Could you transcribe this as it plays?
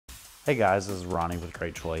Hey guys, this is Ronnie with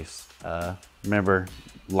Great Choice. Remember,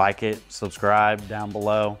 like it, subscribe down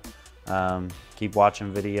below. Keep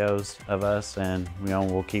watching videos of us, and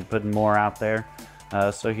we'll keep putting more out there.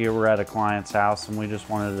 So here we're at a client's house, and we just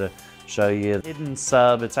wanted to show you a hidden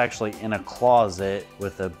sub. It's actually in a closet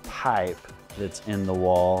with a pipe that's in the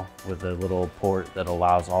wall with a little port that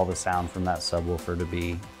allows all the sound from that subwoofer to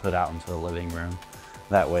be put out into the living room.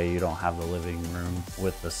 That way you don't have the living room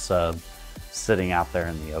with the sub sitting out there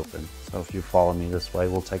in the open. So if you follow me this way,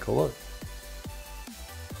 we'll take a look.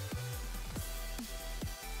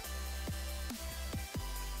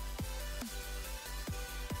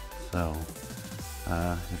 So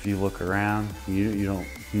if you look around, you don't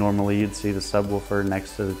normally, you'd see the subwoofer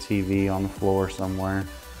next to the TV on the floor somewhere.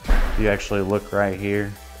 If you actually look right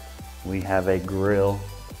here, we have a grill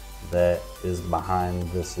that is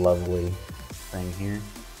behind this lovely thing here,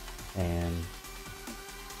 and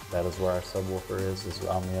that is where our subwoofer is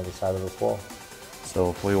on the other side of this wall. So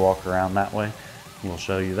if we walk around that way, we'll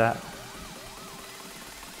show you that.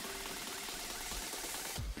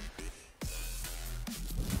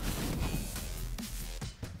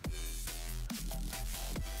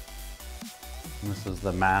 This is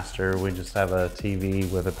the master. We just have a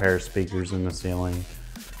TV with a pair of speakers in the ceiling.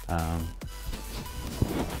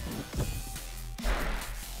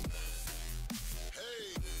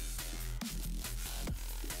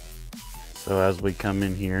 So as we come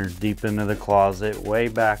in here, deep into the closet, way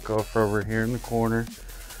back over here in the corner,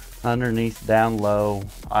 underneath, down low,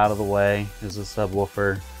 out of the way, is a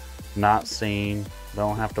subwoofer. Not seen,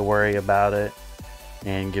 don't have to worry about it,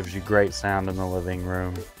 and gives you great sound in the living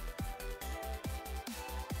room.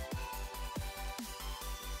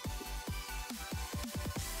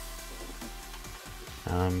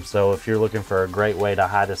 So if you're looking for a great way to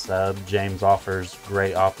hide a sub, James offers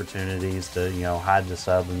great opportunities to hide the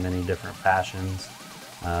sub in many different fashions.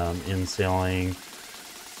 In ceiling,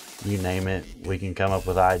 you name it, we can come up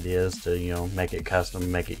with ideas to make it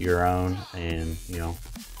custom, make it your own. And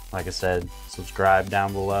like I said, subscribe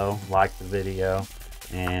down below, like the video,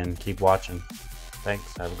 and keep watching.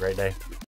 Thanks, have a great day.